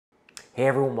Hey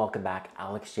everyone, welcome back.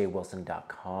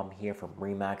 AlexJWilson.com here from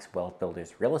Remax Wealth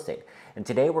Builders Real Estate. And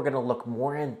today we're going to look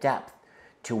more in depth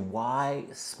to why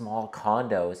small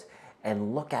condos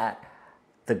and look at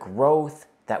the growth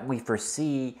that we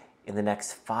foresee in the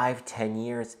next 5-10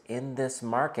 years in this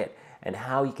market and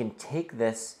how you can take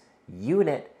this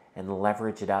unit and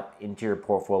leverage it up into your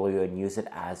portfolio and use it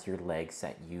as your legs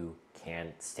that you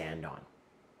can stand on.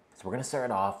 So we're going to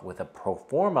start off with a pro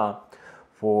forma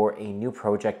for a new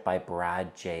project by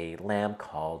Brad J. Lamb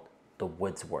called the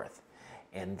Woodsworth.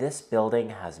 And this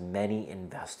building has many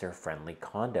investor-friendly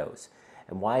condos.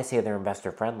 And why I say they're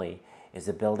investor-friendly is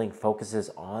the building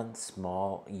focuses on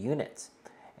small units.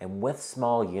 And with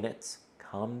small units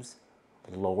comes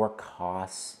lower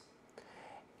costs,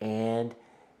 and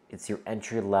it's your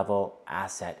entry-level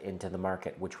asset into the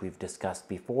market, which we've discussed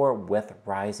before with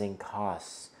rising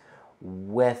costs,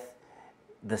 with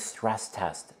the stress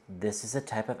test. This is a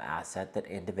type of asset that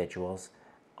individuals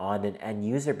on an end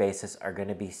user basis are going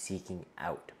to be seeking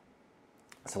out.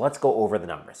 So let's go over the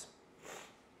numbers.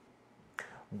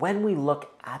 When we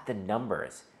look at the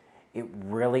numbers, it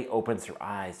really opens your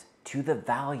eyes to the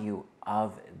value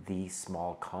of the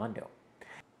small condo.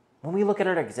 When we look at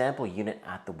our example unit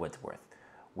at the Woodsworth,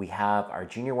 we have our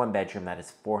junior one bedroom that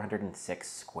is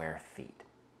 406 square feet.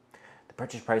 The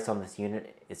purchase price on this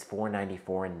unit is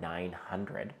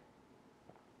 $494,900.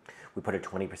 We put a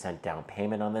 20% down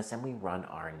payment on this and we run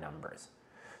our numbers.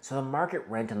 So the market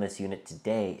rent on this unit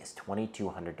today is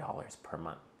 $2,200 per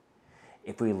month.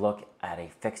 If we look at a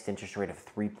fixed interest rate of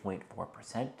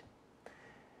 3.4%,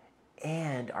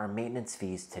 and our maintenance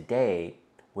fees today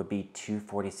would be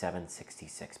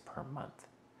 $247.66 per month.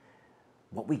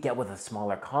 What we get with a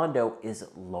smaller condo is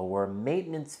lower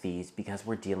maintenance fees because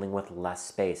we're dealing with less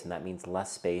space, and that means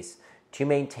less space to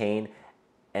maintain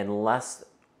and less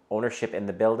ownership in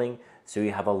the building, so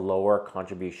you have a lower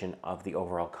contribution of the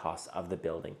overall cost of the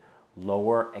building.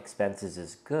 Lower expenses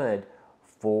is good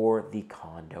for the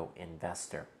condo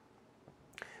investor.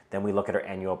 Then we look at our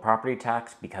annual property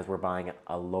tax. Because we're buying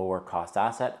a lower cost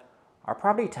asset, our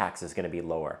property tax is going to be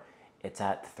lower. It's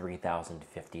at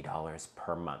 $3,050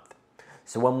 per month.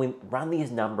 So when we run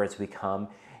these numbers, we come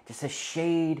just a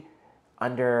shade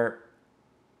under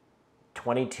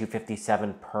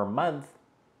 $2,257 per month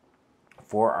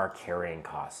for our carrying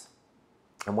costs.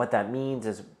 And what that means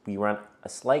is we run a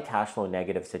slight cash flow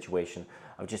negative situation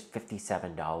of just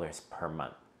 $57 per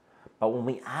month. But when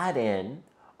we add in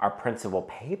our principal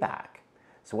payback,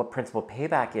 so what principal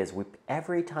payback is,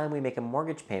 every time we make a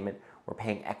mortgage payment, we're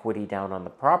paying equity down on the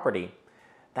property.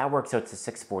 That works out to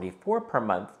 $644 per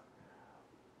month.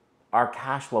 Our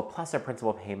cash flow plus our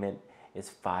principal payment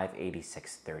is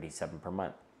 $586.37 per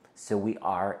month. So we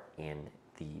are in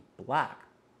the black.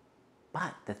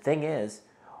 But the thing is,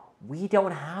 we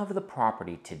don't have the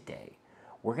property today.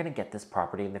 We're going to get this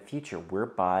property in the future. We're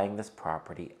buying this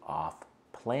property off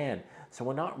plan. So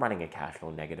we're not running a cash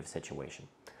flow negative situation.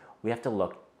 We have to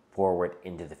look forward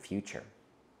into the future.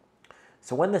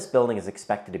 So when this building is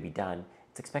expected to be done,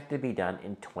 it's expected to be done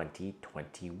in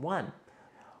 2021.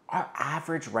 Our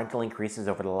average rental increases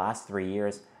over the last 3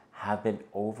 years have been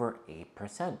over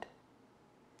 8%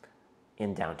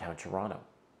 in downtown Toronto.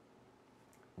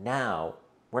 Now,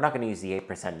 we're not going to use the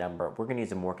 8% number. We're going to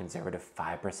use a more conservative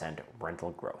 5%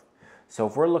 rental growth. So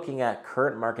if we're looking at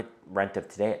current market rent of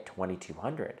today at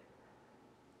 $2,200,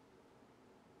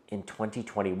 in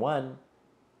 2021,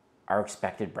 our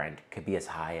expected rent could be as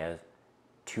high as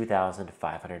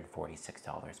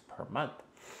 $2,546 per month.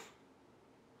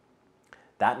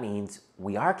 That means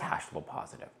we are cash flow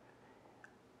positive.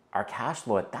 Our cash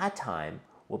flow at that time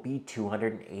will be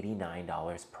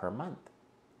 $289 per month.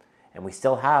 And we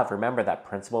still have, remember, that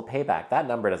principal payback. That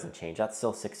number doesn't change. That's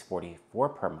still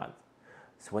 $644 per month.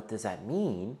 So what does that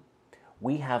mean?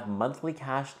 We have monthly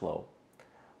cash flow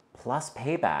plus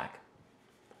payback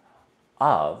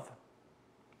of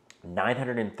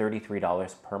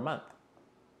 $933 per month.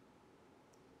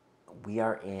 We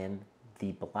are in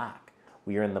the black.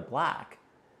 We are in the black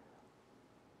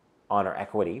on our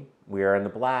equity. We are in the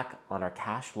black on our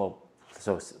cash flow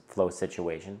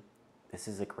situation. This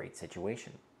is a great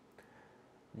situation.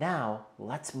 Now,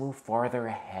 let's move farther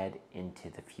ahead into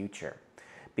the future,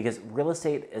 because real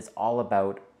estate is all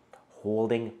about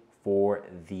holding for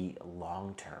the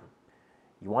long term.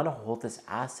 You want to hold this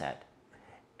asset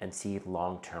and see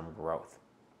long-term growth.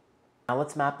 Now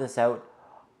let's map this out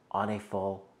on a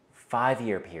full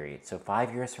 5-year period. So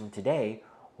 5 years from today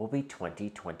will be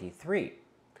 2023.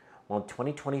 Well, in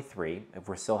 2023, if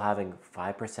we're still having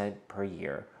 5% per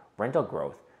year rental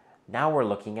growth, now we're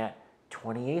looking at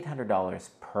 $2,800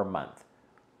 per month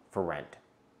for rent.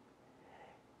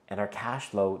 And our cash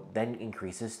flow then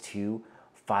increases to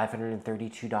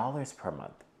 $532 per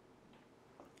month.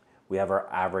 We have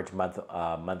our average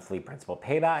monthly principal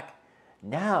payback.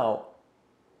 Now,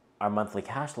 our monthly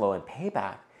cash flow and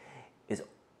payback is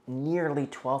nearly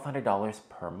 $1,200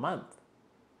 per month.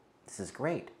 This is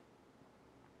great.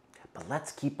 But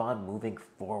let's keep on moving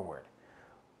forward.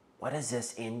 What is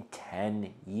this in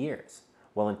 10 years?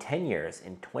 Well, in 10 years,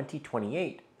 in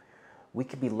 2028, we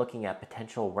could be looking at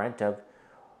potential rent of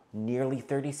nearly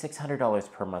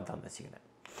 $3,600 per month on this unit.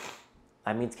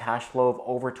 That means cash flow of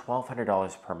over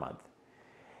 $1,200 per month.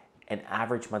 And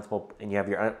you have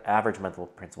your average monthly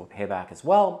principal payback as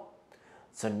well.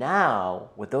 So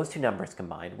now, with those two numbers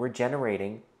combined, we're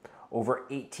generating over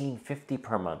 $1,850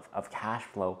 per month of cash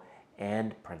flow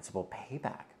and principal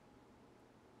payback.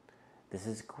 This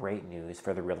is great news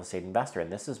for the real estate investor,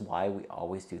 and this is why we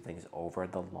always do things over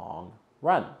the long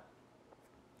run.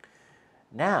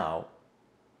 Now,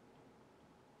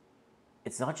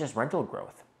 it's not just rental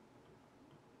growth.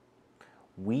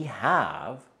 We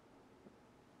have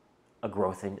a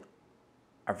growth in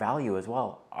our value as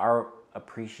well. Our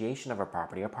appreciation of our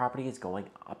property is going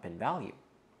up in value.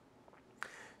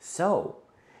 So,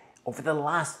 over the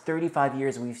last 35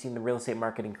 years, we've seen the real estate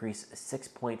market increase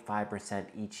 6.5%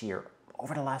 each year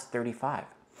over the last 35.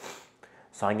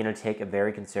 So I'm going to take a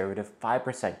very conservative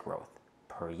 5% growth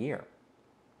per year.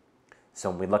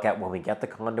 So when we look at when we get the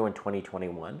condo in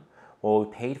 2021, well,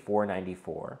 we paid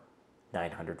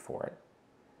 $494,900 for it.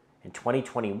 In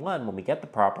 2021, when we get the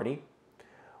property,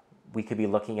 we could be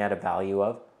looking at a value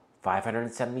of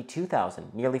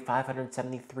 $572,000, nearly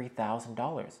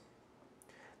 $573,000.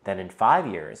 Then in 5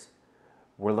 years,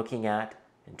 we're looking at,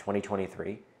 in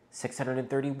 2023,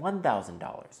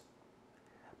 $631,000.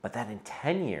 But then in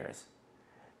 10 years,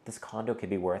 this condo could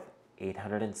be worth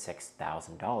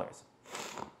 $806,000.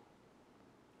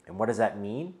 And what does that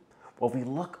mean? Well, if we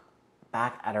look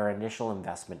back at our initial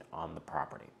investment on the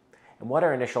property, and what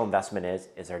our initial investment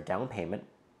is our down payment,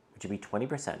 which would be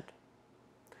 20%,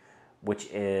 which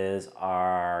is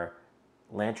our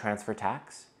land transfer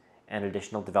tax and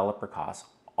additional developer costs,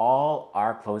 all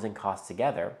our closing costs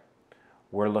together,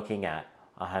 we're looking at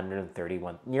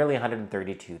nearly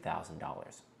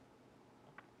 $132,000.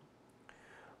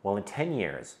 Well, in 10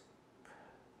 years,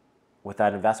 with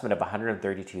that investment of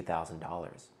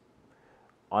 $132,000,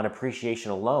 on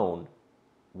appreciation alone,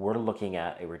 we're looking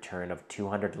at a return of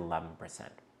 211%.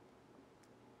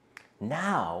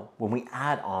 Now, when we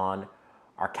add on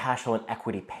our cash flow and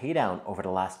equity pay down over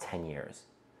the last 10 years,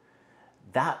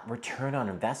 that return on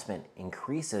investment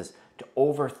increases to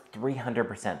over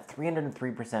 300%,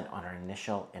 303% on our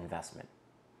initial investment.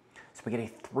 So we get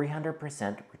a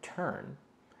 300% return,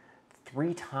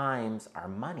 3 times our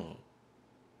money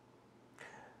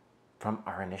from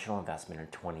our initial investment in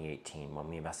 2018 when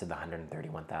we invested the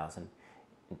 $131,000.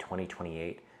 In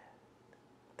 2028,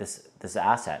 this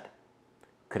asset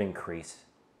could increase,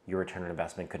 your return on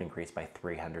investment could increase by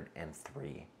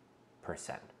 303%.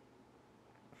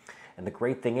 And the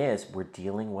great thing is we're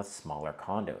dealing with smaller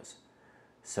condos.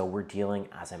 So we're dealing,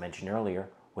 as I mentioned earlier,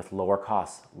 with lower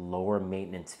costs, lower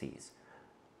maintenance fees.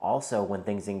 Also, when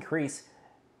things increase,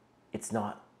 it's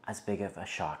not as big of a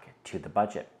shock to the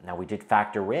budget. Now, we did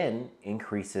factor in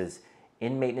increases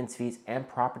in maintenance fees and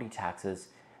property taxes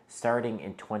starting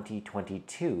in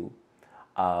 2022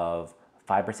 of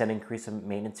 5% increase in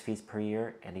maintenance fees per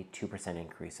year and a 2%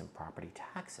 increase in property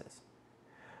taxes.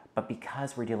 But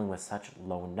because we're dealing with such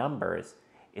low numbers,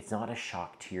 it's not a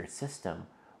shock to your system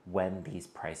when these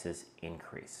prices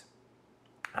increase.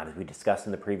 As we discussed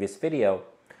in the previous video,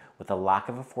 with the lack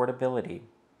of affordability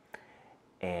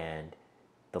and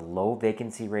the low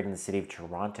vacancy rate in the city of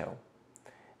Toronto,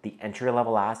 the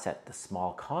entry-level asset, the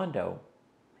small condo,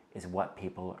 is what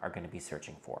people are going to be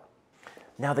searching for.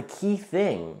 Now, the key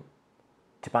thing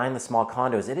to buying the small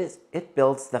condos, it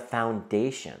builds the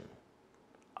foundation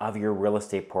of your real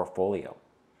estate portfolio.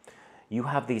 You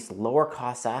have these lower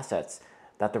cost assets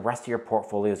that the rest of your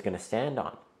portfolio is going to stand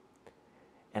on.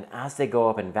 And as they go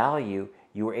up in value,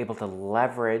 you are able to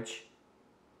leverage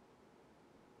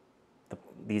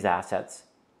these assets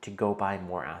to go buy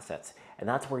more assets. And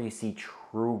that's where you see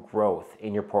true growth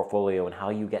in your portfolio and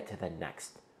how you get to the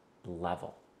next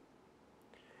level.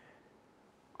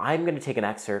 I'm going to take an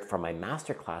excerpt from my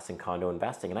masterclass in condo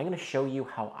investing, and I'm going to show you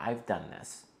how I've done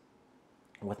this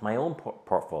with my own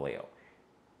portfolio.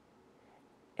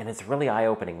 And it's really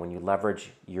eye-opening when you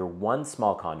leverage your one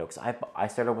small condo, because I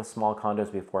started with small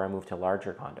condos before I moved to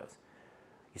larger condos.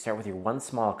 You start with your one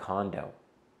small condo,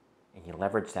 and you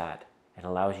leverage that, and it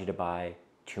allows you to buy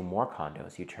 2 more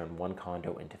condos. You turn 1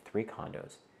 condo into 3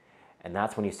 condos. And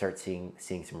that's when you start seeing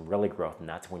some really growth, and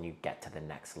that's when you get to the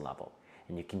next level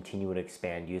and you continue to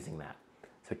expand using that.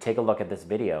 So take a look at this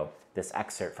video, this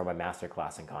excerpt from a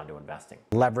masterclass in condo investing.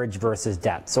 Leverage versus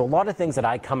debt. So a lot of things that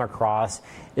I come across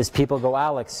is people go,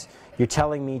 Alex, you're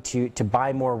telling me to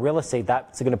buy more real estate,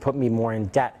 that's going to put me more in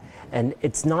debt. And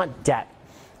it's not debt,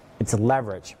 it's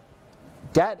leverage.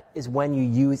 Debt is when you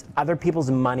use other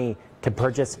people's money to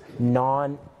purchase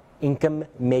non-income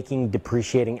making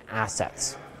depreciating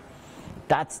assets.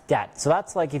 That's debt. So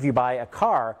that's like if you buy a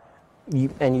car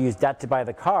and you use debt to buy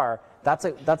the car, that's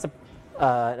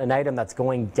an item that's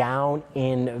going down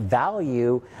in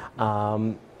value,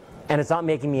 and it's not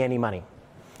making me any money.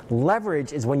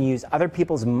 Leverage is when you use other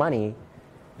people's money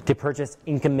to purchase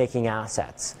income-making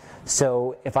assets.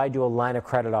 So if I do a line of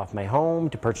credit off my home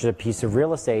to purchase a piece of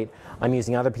real estate, I'm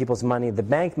using other people's money, the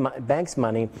bank's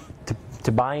money,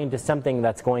 to buy into something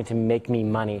that's going to make me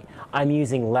money. I'm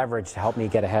using leverage to help me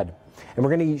get ahead. And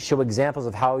we're going to show examples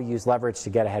of how I use leverage to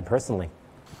get ahead personally.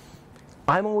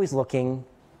 I'm always looking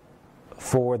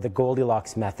for the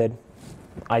Goldilocks method.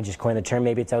 I just coined the term,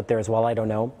 maybe it's out there as well, I don't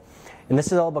know. And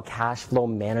this is all about cash flow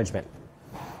management.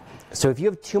 So if you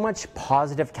have too much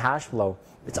positive cash flow,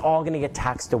 it's all going to get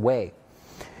taxed away.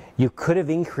 You could have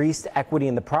increased equity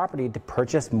in the property to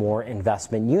purchase more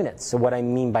investment units. So what I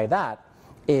mean by that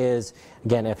is,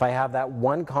 again, if I have that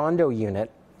one condo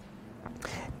unit,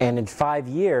 and in 5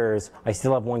 years, I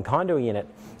still have one condo unit,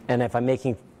 and if I'm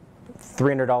making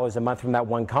 $300 a month from that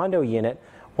one condo unit,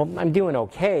 well, I'm doing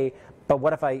okay, but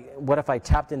what if I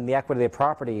tapped in the equity of the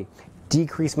property,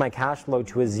 decreased my cash flow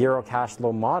to a zero cash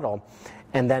flow model,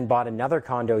 and then bought another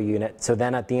condo unit? So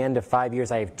then at the end of 5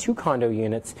 years, I have 2 condo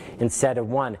units instead of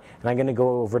 1. And I'm going to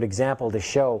go over an example to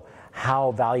show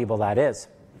how valuable that is.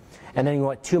 And then you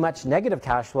want too much negative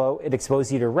cash flow, it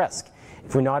exposes you to risk.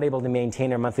 If we're not able to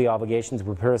maintain our monthly obligations,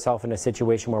 we put ourselves in a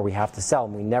situation where we have to sell.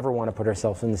 And we never want to put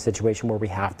ourselves in the situation where we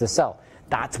have to sell.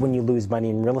 That's when you lose money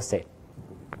in real estate.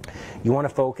 You want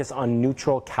to focus on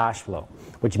neutral cash flow,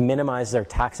 which minimizes our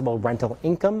taxable rental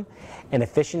income and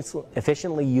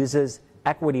efficiently uses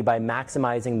equity by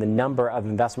maximizing the number of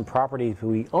investment properties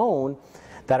we own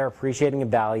that are appreciating in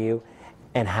value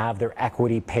and have their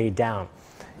equity paid down.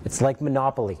 It's like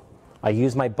Monopoly. I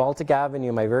use my Baltic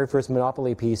Avenue, my very first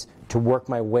Monopoly piece, to work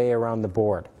my way around the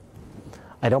board.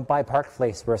 I don't buy Park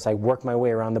Place first, I work my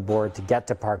way around the board to get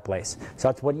to Park Place. So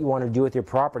that's what you want to do with your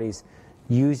properties.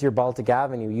 Use your Baltic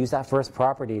Avenue, use that first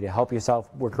property to help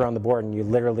yourself work around the board, and you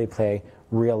literally play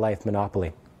real life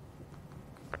Monopoly.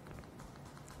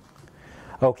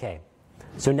 Okay,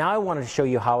 so now I wanted to show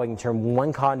you how I can turn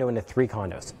one condo into 3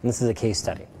 condos. And this is a case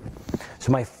study.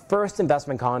 So my first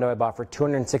investment condo I bought for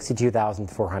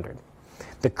 $262,400.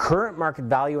 The current market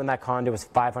value in that condo was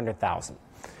 $500,000.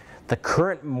 The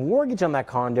current mortgage on that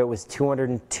condo was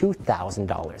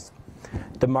 $202,000.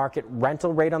 The market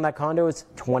rental rate on that condo is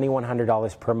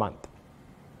 $2,100 per month.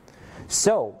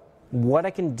 So what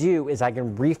I can do is I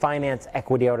can refinance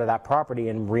equity out of that property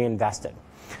and reinvest it.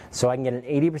 So I can get an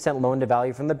 80% loan to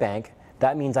value from the bank.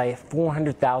 That means I have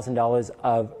 $400,000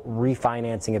 of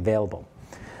refinancing available.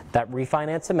 That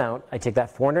refinance amount, I take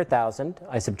that $400,000,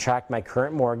 I subtract my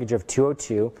current mortgage of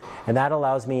 $202,000, and that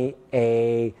allows me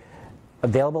a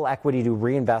available equity to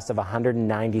reinvest of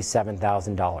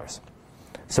 $197,000.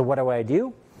 So what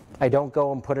do? I don't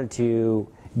go and put it into,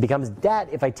 it becomes debt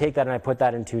if I take that and I put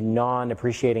that into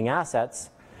non-appreciating assets.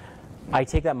 I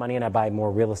take that money and I buy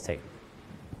more real estate.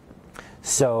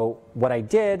 So what I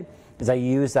did is I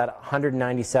used that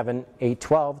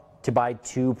 $197,812 to buy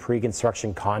 2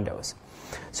 pre-construction condos.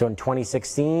 So in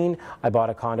 2016, I bought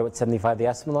a condo at 75 the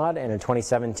Esplanade, and in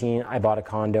 2017, I bought a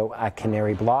condo at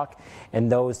Canary Block, and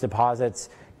those deposits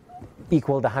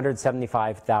equaled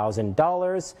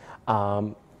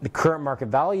 $175,000. The current market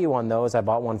value on those, I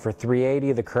bought one for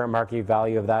 $380,000. The current market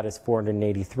value of that is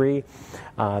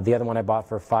 $483,000. The other one I bought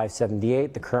for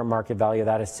 $578,000. The current market value of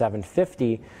that is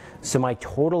 $750,000. So my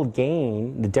total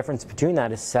gain, the difference between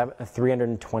that, is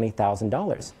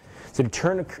 $320,000. So to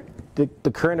turn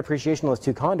the current appreciation of those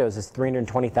 2 condos is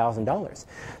 $320,000.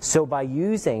 So by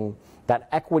using that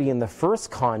equity in the first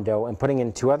condo and putting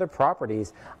in 2 other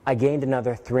properties, I gained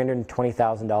another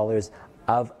 $320,000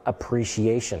 of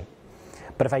appreciation.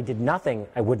 But if I did nothing,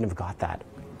 I wouldn't have got that.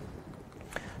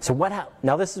 So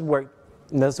now this is where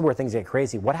things get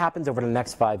crazy. What happens over the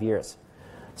next 5 years?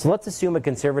 So let's assume a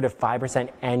conservative 5%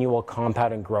 annual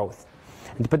compounding growth.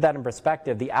 And to put that in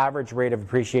perspective, the average rate of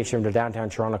appreciation of the downtown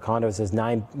Toronto condos has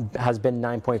been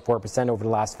 9.4% over the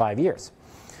last 5 years.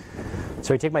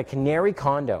 So I take my Canary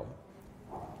condo.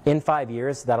 In 5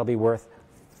 years, that'll be worth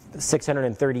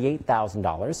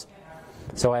 $638,000.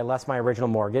 So I less my original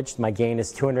mortgage. My gain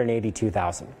is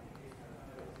 $282,000.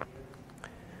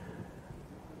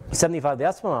 75 the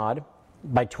Esplanade,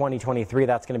 by 2023,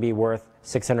 that's going to be worth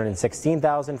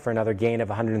 $616,000 for another gain of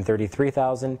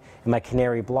 $133,000. And my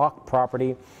Canary Block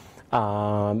property,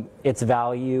 its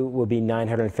value will be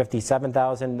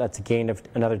 $957,000. That's a gain of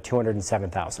another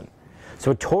 $207,000.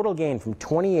 So a total gain from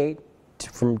 2018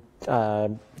 to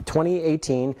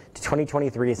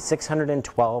 2023 is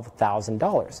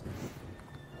 $612,000.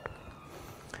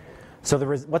 So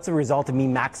what's the result of me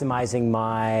maximizing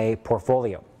my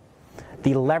portfolio?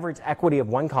 The leverage equity of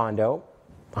one condo,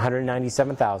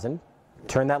 $197,000.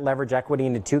 Turn that leverage equity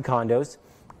into two condos.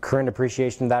 Current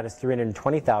appreciation of that is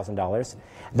 $320,000.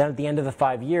 Then at the end of the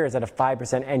 5 years, at a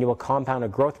 5% annual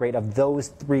compounded growth rate of those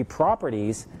three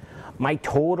properties, my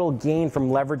total gain from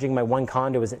leveraging my one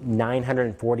condo is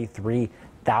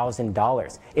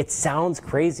 $943,000. It sounds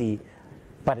crazy,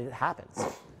 but it happens.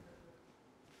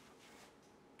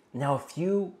 Now, a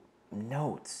few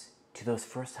notes to those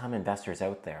first-time investors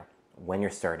out there when you're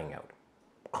starting out.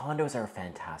 Condos are a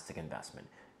fantastic investment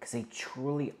because they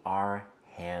truly are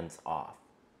hands-off.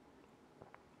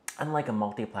 Unlike a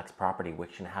multiplex property,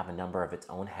 which can have a number of its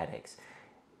own headaches,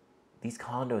 these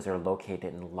condos are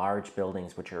located in large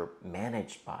buildings which are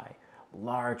managed by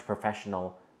large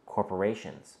professional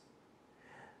corporations.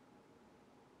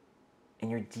 And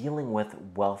you're dealing with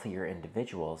wealthier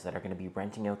individuals that are going to be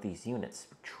renting out these units,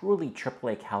 truly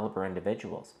AAA caliber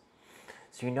individuals.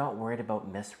 So you're not worried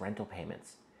about missed rental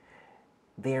payments.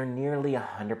 They are nearly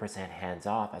 100%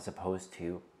 hands-off as opposed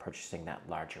to purchasing that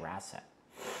larger asset.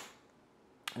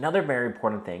 Another very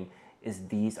important thing is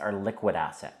these are liquid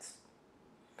assets.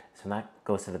 So that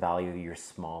goes to the value of your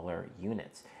smaller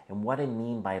units. And what I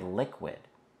mean by liquid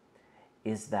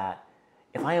is that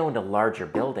if I owned a larger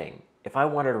building, if I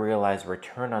wanted to realize a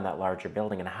return on that larger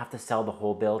building and I have to sell the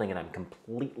whole building and I'm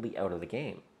completely out of the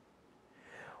game.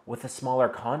 With a smaller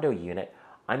condo unit,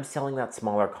 I'm selling that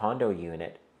smaller condo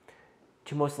unit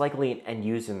to most likely an end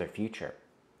user in the future.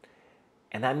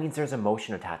 And that means there's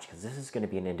emotion attached because this is going to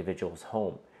be an individual's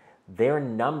home. Their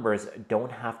numbers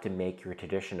don't have to make your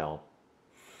traditional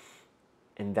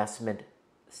investment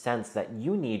sense that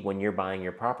you need when you're buying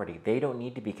your property. They don't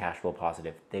need to be cash flow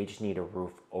positive. They just need a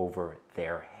roof over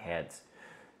their heads.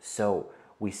 So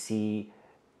we see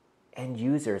end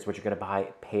users which are going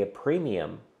to pay a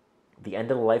premium. The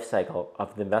end of the life cycle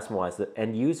of the investment wise, the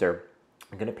end user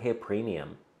are going to pay a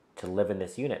premium to live in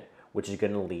this unit, which is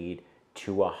going to lead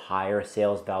to a higher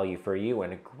sales value for you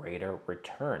and a greater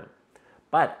return.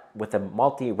 But with a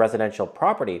multi-residential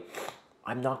property,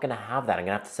 I'm not going to have that. I'm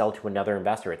going to have to sell to another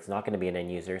investor. It's not going to be an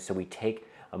end user. So we take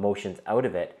emotions out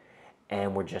of it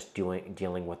and we're just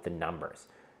dealing with the numbers.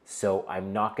 So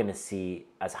I'm not going to see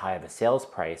as high of a sales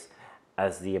price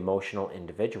as the emotional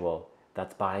individual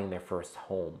that's buying their first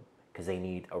home because they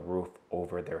need a roof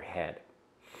over their head.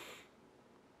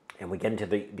 And we get into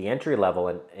the entry level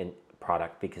in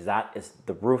product because that is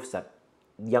the roofs that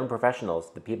young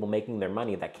professionals, the people making their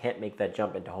money that can't make that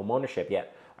jump into home ownership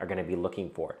yet, are going to be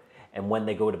looking for. And when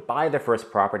they go to buy their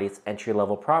first property, it's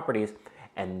entry-level properties,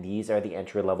 and these are the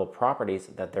entry-level properties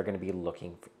that they're going to be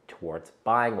looking towards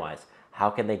buying-wise. How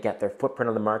can they get their footprint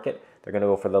on the market? They're going to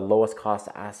go for the lowest cost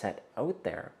asset out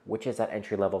there, which is that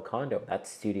entry-level condo, that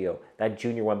studio, that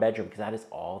junior one-bedroom, because that is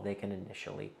all they can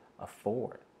initially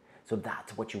afford. So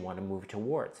that's what you want to move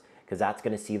towards, because that's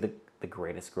going to see the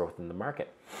greatest growth in the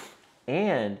market.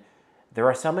 And there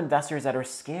are some investors that are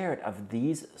scared of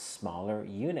these smaller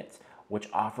units, which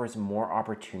offers more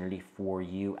opportunity for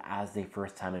you as a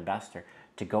first-time investor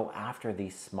to go after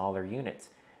these smaller units,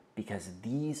 because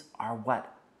these are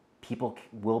what people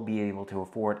will be able to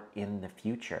afford in the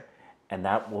future, and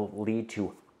that will lead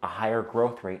to a higher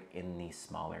growth rate in these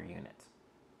smaller units.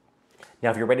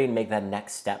 Now, if you're ready to make that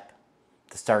next step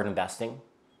to start investing,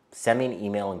 send me an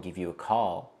email and give you a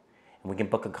call, and we can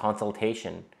book a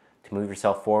consultation to move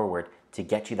yourself forward to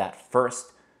get you that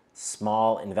first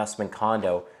small investment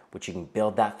condo, which you can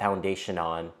build that foundation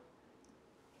on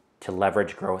to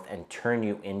leverage growth and turn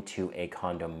you into a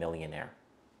condo millionaire.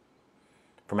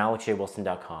 From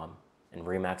alexjwilson.com and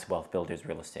Remax Wealth Builders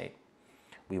Real Estate,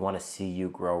 we want to see you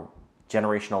grow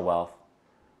generational wealth,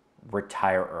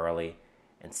 retire early,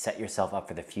 and set yourself up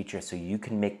for the future so you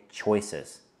can make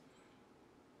choices.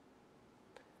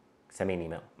 Send me an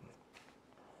email.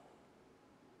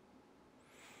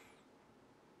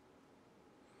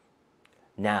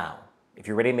 Now, if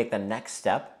you're ready to make the next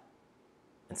step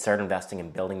and start investing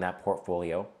and building that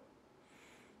portfolio,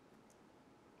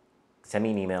 send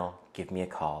me an email, give me a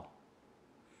call.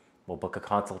 We'll book a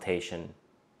consultation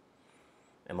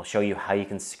and we'll show you how you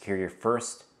can secure your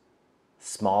first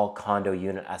small condo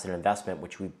unit as an investment,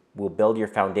 which we will build your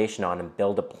foundation on and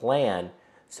build a plan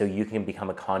so you can become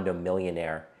a condo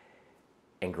millionaire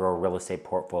and grow a real estate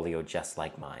portfolio just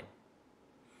like mine.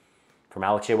 From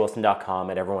alexjwilson.com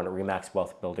and everyone at Remax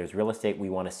Wealth Builders Real Estate, we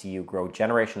want to see you grow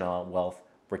generational wealth,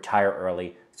 retire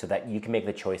early, so that you can make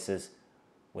the choices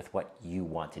with what you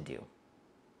want to do.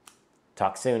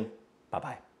 Talk soon.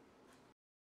 Bye-bye.